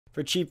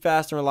For cheap,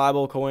 fast, and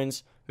reliable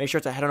coins, make sure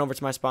to head on over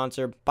to my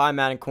sponsor,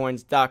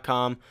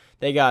 BuyMaddenCoins.com.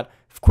 They got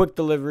quick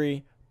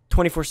delivery,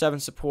 24/7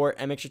 support,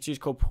 and make sure to use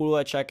code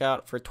POODLE at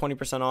checkout for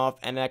 20% off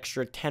and an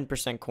extra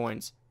 10%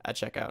 coins at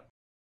checkout.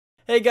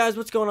 Hey guys,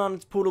 what's going on?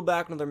 It's Poodle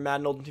back with another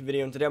Madden Ultimate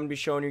video, and today I'm going to be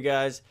showing you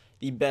guys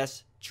the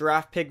best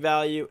draft pick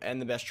value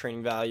and the best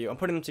training value. I'm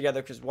putting them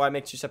together because why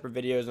make two separate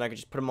videos and I could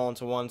just put them all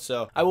into one.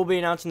 So I will be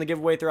announcing the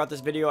giveaway throughout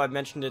this video. I've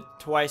mentioned it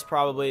twice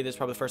probably. This is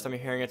probably the first time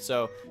you're hearing it,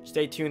 so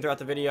stay tuned throughout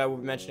the video. I will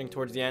be mentioning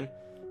towards the end.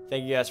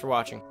 Thank you guys for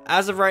watching.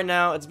 As of right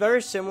now, it's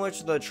very similar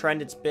to the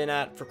trend it's been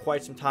at for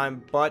quite some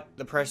time, but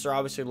the prices are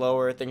obviously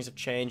lower. Things have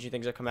changed, new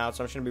things have come out,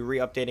 so I'm just going to be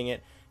re-updating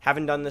it.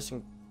 Haven't done this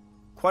in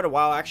quite a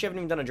while. I actually haven't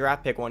even done a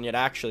draft pick one yet,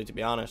 actually, to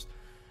be honest.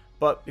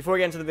 But before we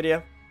get into the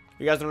video, if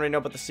you guys don't already know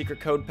about the secret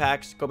code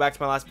packs, go back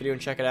to my last video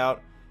and check it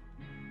out.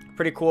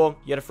 Pretty cool.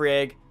 You get a free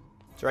egg.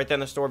 It's right there in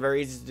the store.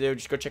 Very easy to do.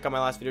 Just go check out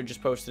my last video.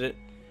 Just posted it.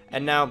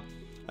 And now,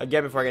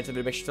 again, before I get into the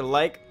video, make sure to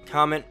like,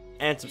 comment,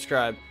 and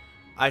subscribe.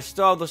 I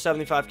still have those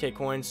 75k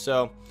coins,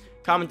 so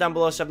comment down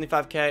below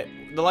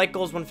 75k. The like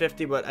goal is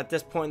 150, but at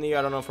this point in the year,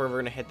 I don't know if we're ever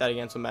going to hit that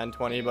again until Madden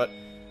 20, but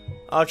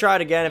I'll try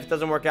it again. If it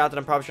doesn't work out, then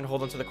I'm probably going to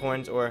hold on to the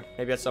coins, or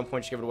maybe at some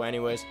point just give it away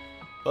anyways.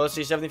 But let's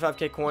see,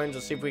 75k coins.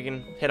 Let's see if we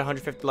can hit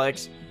 150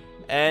 likes.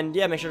 And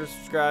yeah, make sure to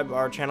subscribe.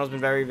 Our channel's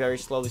been very, very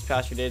slow these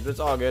past few days, but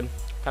it's all good.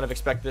 Kind of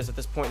expect this at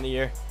this point in the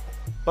year.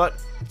 But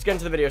let's get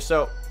into the video.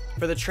 So,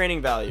 for the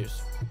training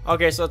values.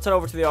 Okay, so let's head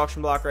over to the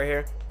auction block right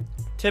here.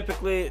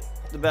 Typically,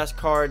 the best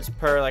cards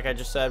per, like I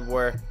just said,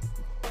 were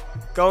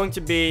going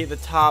to be the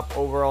top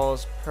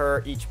overalls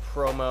per each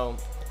promo,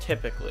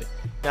 typically.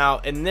 Now,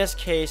 in this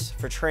case,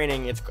 for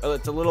training, it's a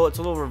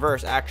little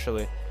reverse,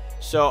 actually.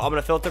 So, I'm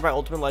going to filter by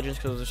Ultimate Legends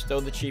because they're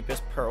still the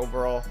cheapest per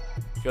overall,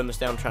 if you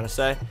understand what I'm trying to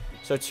say.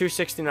 So,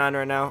 269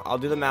 right now. I'll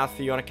do the math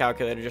for you on a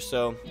calculator just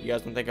so you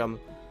guys don't think I'm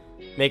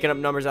making up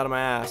numbers out of my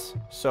ass.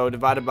 So,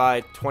 divided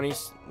by 20,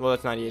 well,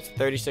 that's 98, it's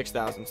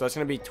 36,000. So, that's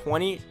going to be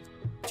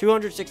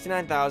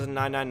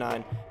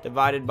 269,999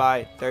 divided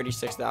by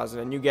 36,000,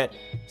 and you get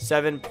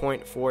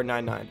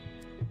 7.499.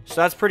 So,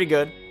 that's pretty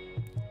good.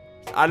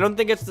 I don't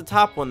think it's the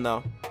top one,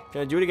 though. I'm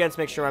going to do it again to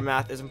make sure my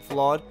math isn't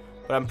flawed.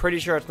 But I'm pretty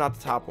sure it's not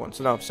the top one.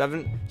 So no,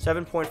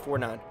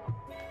 7.49,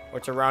 or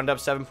to round up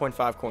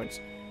 7.5 coins.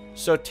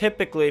 So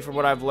typically, from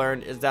what I've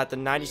learned, is that the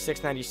 96,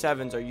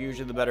 97s are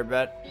usually the better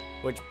bet,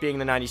 which being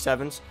the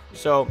 97s.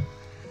 So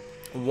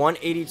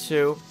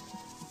 182,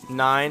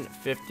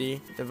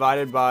 950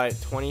 divided by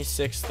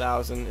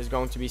 26,000 is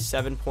going to be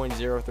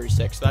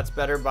 7.036. So that's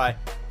better by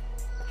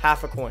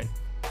half a coin.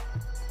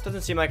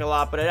 Doesn't seem like a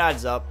lot, but it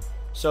adds up.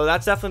 So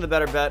that's definitely the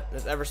better bet.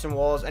 There's Everson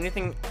Walls.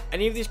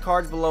 Any of these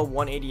cards below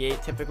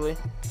 188 typically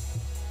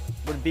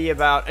would be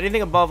about,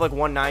 anything above like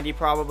 190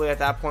 probably at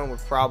that point would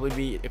probably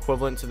be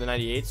equivalent to the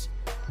 98s.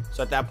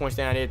 So at that point,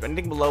 stay 98. But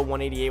anything below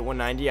 188,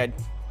 190,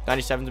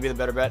 97 would be the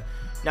better bet.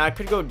 Now it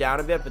could go down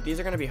a bit, but these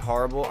are going to be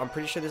horrible. I'm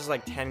pretty sure this is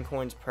like 10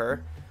 coins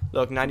per.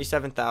 Look,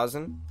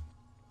 97,000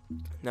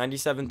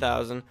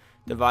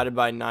 divided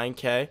by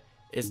 9k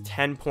is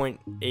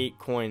 10.8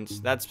 coins.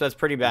 That's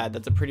pretty bad.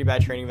 That's a pretty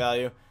bad training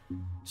value.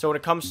 So when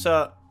it comes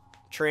to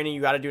training, you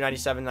got to do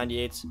 97,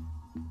 98s.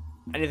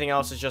 Anything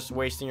else is just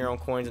wasting your own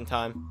coins and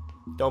time.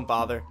 Don't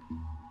bother.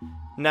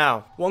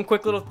 Now, one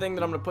quick little thing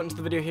that I'm going to put into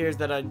the video here is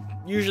that I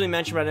usually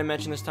mention, but I didn't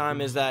mention this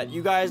time, is that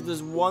you guys,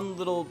 there's one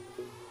little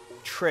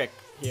trick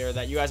here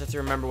that you guys have to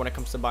remember when it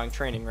comes to buying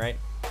training, right?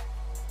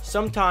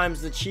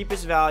 Sometimes the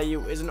cheapest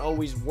value isn't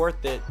always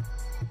worth it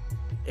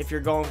if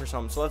you're going for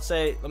something. So let's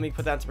say, let me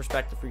put that into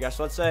perspective for you guys.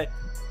 So let's say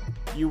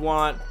you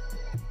want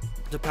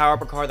to power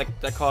up a card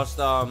that costs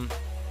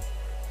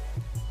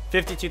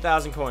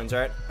 52,000 coins,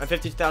 right?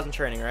 52,000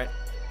 training, right?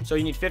 So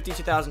you need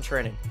 52,000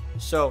 training.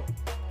 So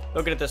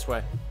look at it this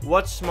way.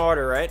 What's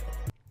smarter, right?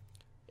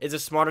 Is it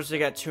smarter to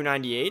get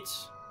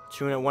 298s?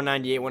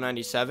 198,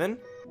 197?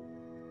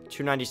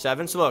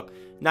 297? So look,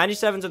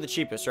 97s are the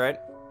cheapest, right?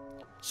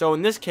 So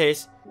in this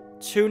case,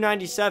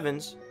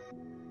 297s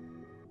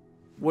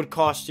would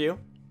cost you,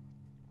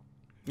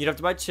 you'd have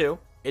to buy two.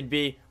 It'd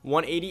be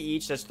 180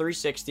 each, that's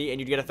 360,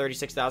 and you'd get a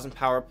 36,000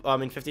 power,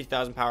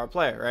 50,000 power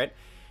player, right?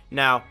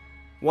 Now,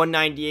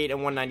 198 and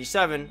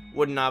 197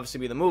 wouldn't obviously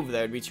be the move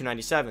there. It'd be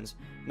 297s.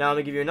 Now, let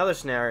me give you another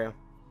scenario.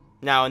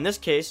 Now, in this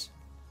case,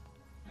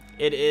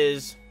 it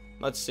is,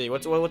 let's see,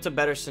 what's a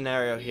better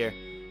scenario here?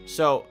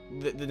 So,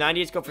 the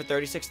 98s go for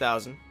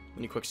 36,000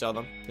 when you quick sell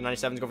them. The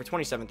 97s go for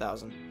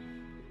 27,000.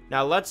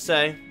 Now, let's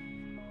say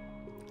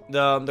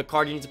the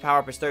card you need to power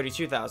up is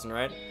 32,000,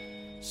 right?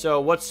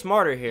 So what's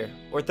smarter here?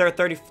 Or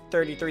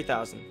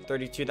 33,000,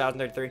 32,000,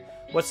 33.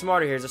 What's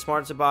smarter here? Is it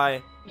smarter to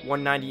buy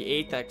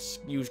 198 that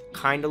you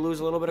kind of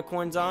lose a little bit of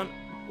coins on,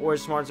 or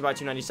is it smarter to buy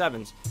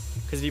 297s?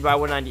 Because if you buy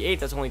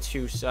 198, that's only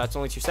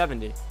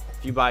 270. If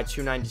you buy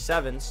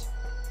 297s,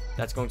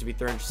 that's going to be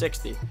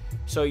 360.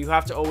 So you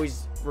have to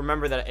always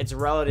remember that it's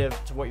relative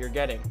to what you're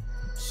getting.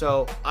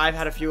 So I've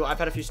had a few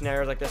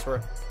scenarios like this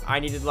where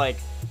I needed like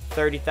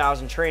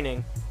 30,000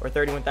 training or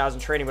 31,000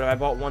 training, but if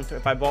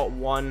I bought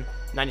one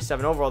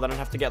 97 overall, then I'd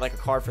have to get like a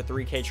card for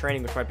 3k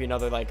training, which might be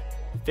another like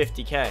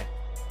 50k.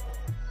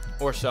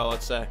 or so,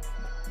 let's say.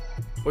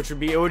 Which would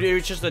be,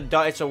 it's just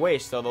it's a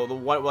waste though.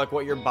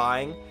 What you're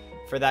buying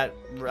for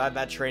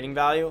that training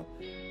value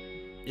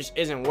just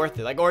isn't worth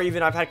it. Like, or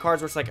even I've had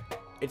cards where it's like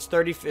it's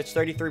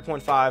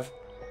 33.5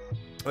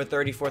 or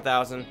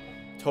 34,000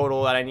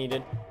 total that I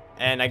needed,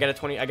 and I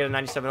get a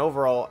 97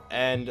 overall,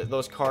 and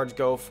those cards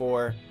go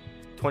for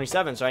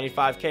 27. So I need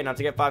 5K. Not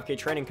to get 5K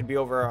training could be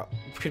over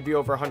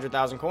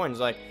 100,000 coins.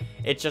 Like,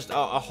 it's just a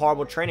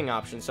horrible training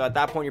option. So at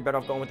that point, you're better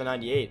off going with the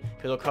 98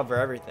 because it'll cover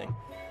everything.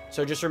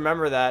 So just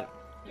remember that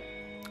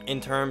in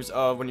terms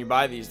of when you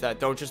buy these, that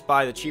don't just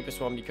buy the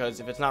cheapest one, because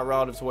if it's not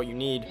relative to what you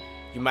need,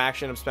 you might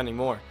actually end up spending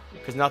more,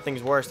 because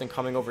nothing's worse than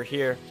coming over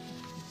here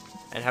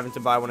and having to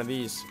buy one of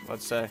these.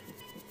 Let's say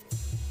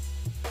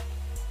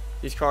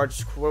these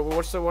cards,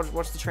 what's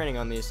the training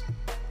on these?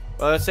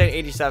 Well, let's say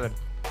 87.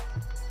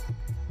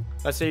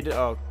 Let's say,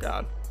 oh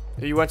god,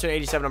 if you went to an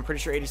 87, I'm pretty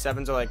sure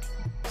 87s are like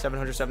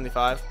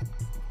 775,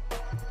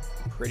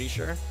 pretty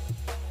sure.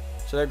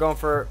 So they're going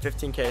for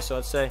 15K. So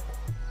let's say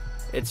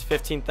it's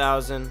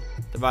 15,000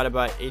 divided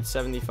by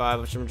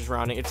 875, which I'm just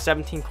rounding. It's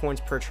 17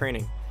 coins per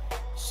training.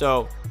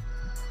 So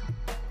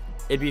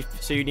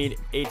you need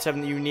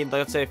 870. You need,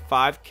 let's say,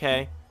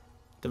 5K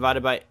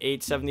divided by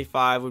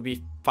 875 would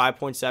be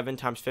 5.7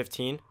 times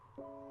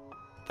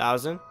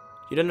 15,000.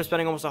 You'd end up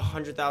spending almost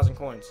 100,000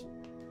 coins,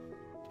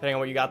 depending on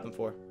what you got them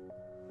for.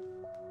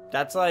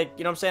 That's like,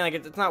 you know what I'm saying?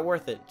 Like, it's not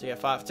worth it to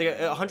get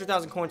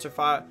 100,000 coins for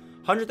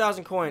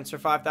 100,000 coins for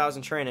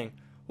 5,000 training,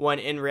 when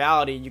in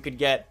reality you could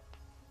get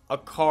a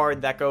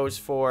card that goes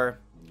for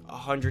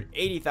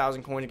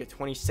 180,000 coins and get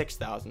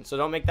 26,000. So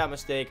don't make that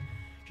mistake.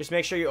 Just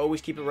make sure you always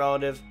keep it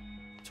relative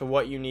to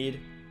what you need,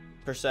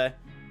 per se.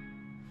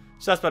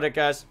 So that's about it,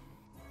 guys.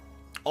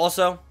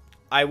 Also,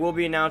 I will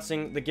be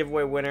announcing the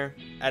giveaway winner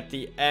at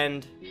the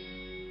end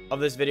of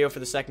this video for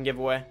the second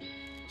giveaway.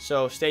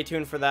 So stay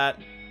tuned for that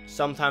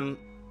sometime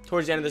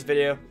towards the end of this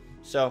video.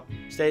 So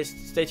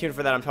stay tuned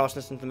for that. I'm tossing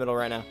this into the middle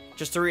right now.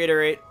 Just to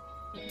reiterate,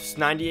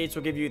 98s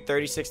will give you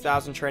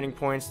 36,000 training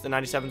points. The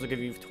 97s will give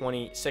you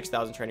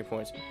 26,000 training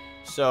points.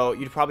 So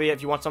you'd probably,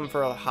 if you want something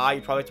for a high,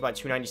 you'd probably have to buy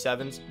 2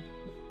 97s.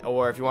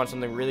 Or if you want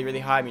something really, really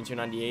high, I mean 2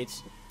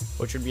 98s,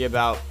 which would be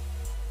about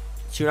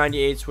 2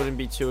 98s wouldn't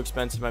be too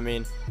expensive. I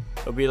mean,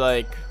 it'll be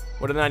like,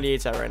 what are the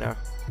 98s at right now?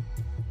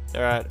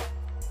 They're at,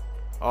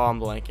 oh, I'm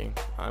blanking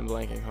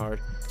hard.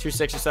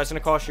 260, so that's gonna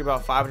cost you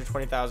about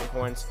 520,000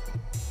 coins.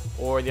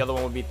 Or the other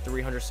one would be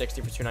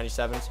 360 for 2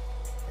 97s.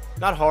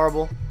 Not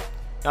horrible.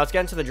 Now let's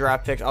get into the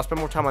draft picks. I'll spend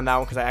more time on that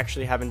one because I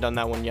actually haven't done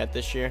that one yet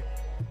this year.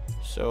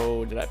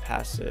 So did I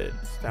pass it?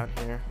 It's down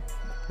here.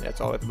 Yeah, it's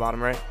all the way at the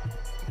bottom, right?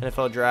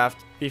 NFL draft.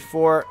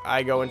 Before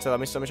I go into, let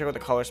me check what the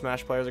color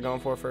smash players are going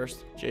for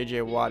first.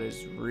 JJ Watt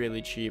is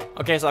really cheap.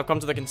 Okay, so I've come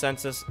to the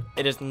consensus.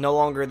 It is no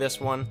longer this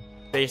one,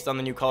 based on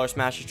the new color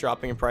smashes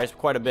dropping in price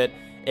quite a bit.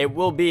 It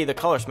will be the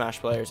color smash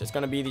players. It's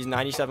going to be these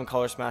 97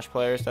 color smash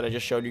players that I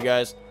just showed you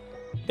guys.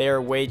 They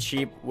are way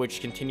cheap,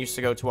 which continues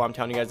to go to why I'm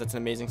telling you guys that's an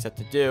amazing set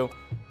to do.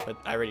 But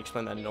I already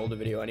explained that in an older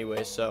video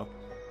anyway. So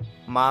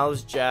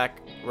Miles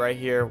Jack right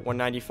here,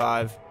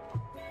 195.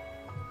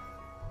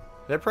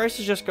 Their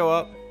prices just go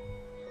up.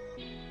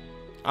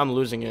 I'm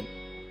losing it.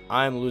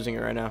 I'm losing it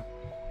right now.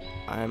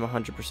 I am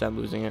 100%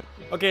 losing it.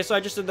 Okay, so I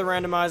just did the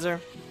randomizer.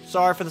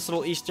 Sorry for this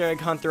little Easter egg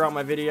hunt throughout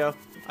my video.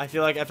 I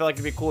feel like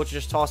it'd be cool to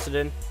just toss it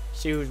in,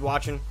 see who's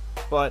watching.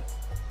 But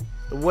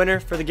the winner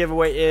for the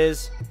giveaway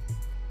is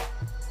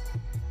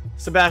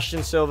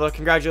Sebastian Silva.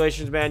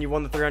 Congratulations, man. You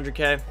won the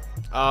 300K.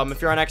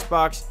 If you're on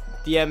Xbox,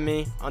 DM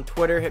me. On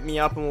Twitter, hit me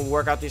up and we'll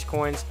work out these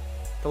coins.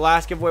 The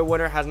last giveaway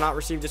winner has not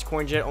received his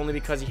coins yet, only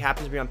because he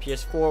happens to be on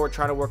PS4. We're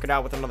trying to work it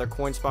out with another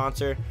coin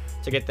sponsor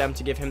to get them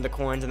to give him the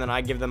coins, and then I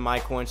give them my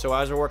coins. So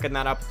as we're working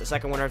that up, the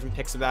second winner has been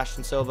picked,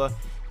 Sebastian Silva.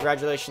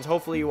 Congratulations.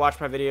 Hopefully you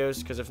watch my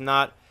videos, because if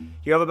not,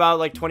 you have about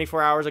like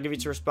 24 hours. I'll give you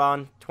to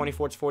respond.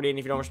 24 to 48, and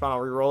if you don't respond, I'll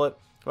re-roll it.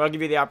 But I'll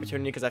give you the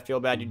opportunity because I feel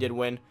bad you did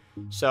win.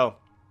 So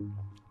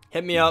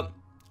hit me up,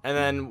 and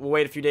then we'll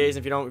wait a few days.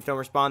 If you don't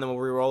respond, then we'll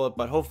re-roll it.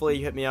 But hopefully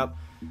you hit me up.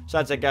 So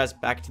that's it, guys.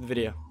 Back to the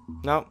video.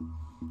 No,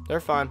 they're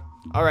fine.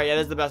 Alright, yeah,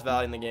 this is the best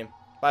value in the game.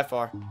 By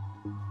far.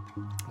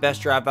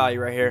 Best draft value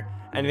right here.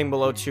 Anything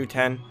below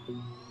 210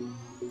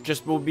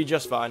 will be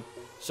just fine.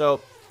 So,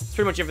 that's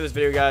pretty much it for this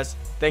video, guys.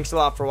 Thanks a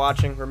lot for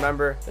watching.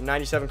 Remember, the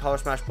 97 Color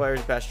Smash players,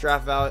 best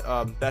draft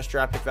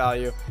pick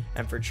value.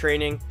 And for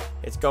training,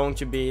 it's going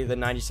to be the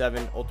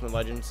 97 Ultimate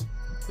Legends,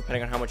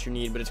 depending on how much you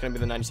need. But it's going to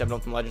be the 97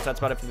 Ultimate Legends. That's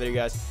about it for the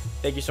video, guys.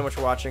 Thank you so much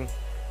for watching.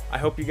 I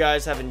hope you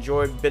guys have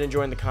been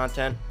enjoying the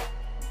content.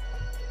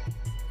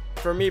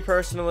 For me,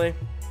 personally,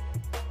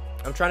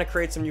 I'm trying to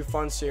create some new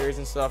fun series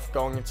and stuff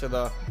going into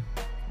the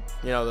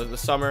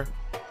summer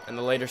and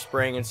the later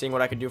spring, and seeing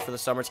what I could do for the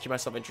summer to keep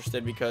myself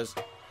interested, because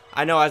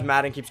I know as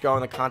Madden keeps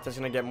going, the content's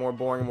going to get more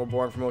boring and more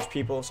boring for most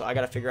people. So I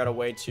got to figure out a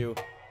way to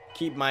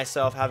keep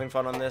myself having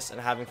fun on this and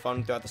having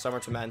fun throughout the summer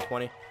to Madden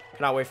 20.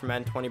 Cannot wait for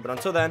Madden 20. But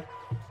until then,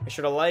 make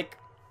sure to like,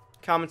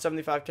 comment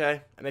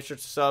 75K, and make sure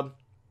to sub.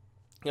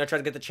 Try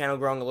to get the channel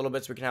growing a little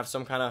bit so we can have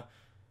some kind of,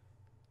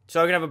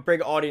 so I can have a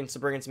big audience to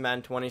bring into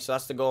Madden 20. So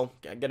that's the goal.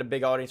 Get a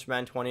big audience for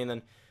Madden 20, and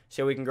then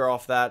see how we can grow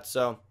off that.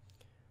 So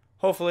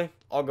hopefully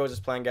all goes as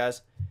planned,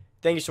 guys.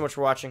 Thank you so much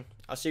for watching.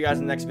 I'll see you guys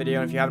in the next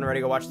video. And if you haven't already,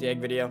 go watch the egg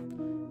video.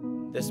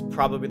 This will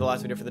probably be the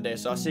last video for the day.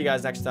 So I'll see you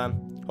guys next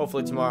time.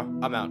 Hopefully tomorrow.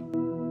 I'm out.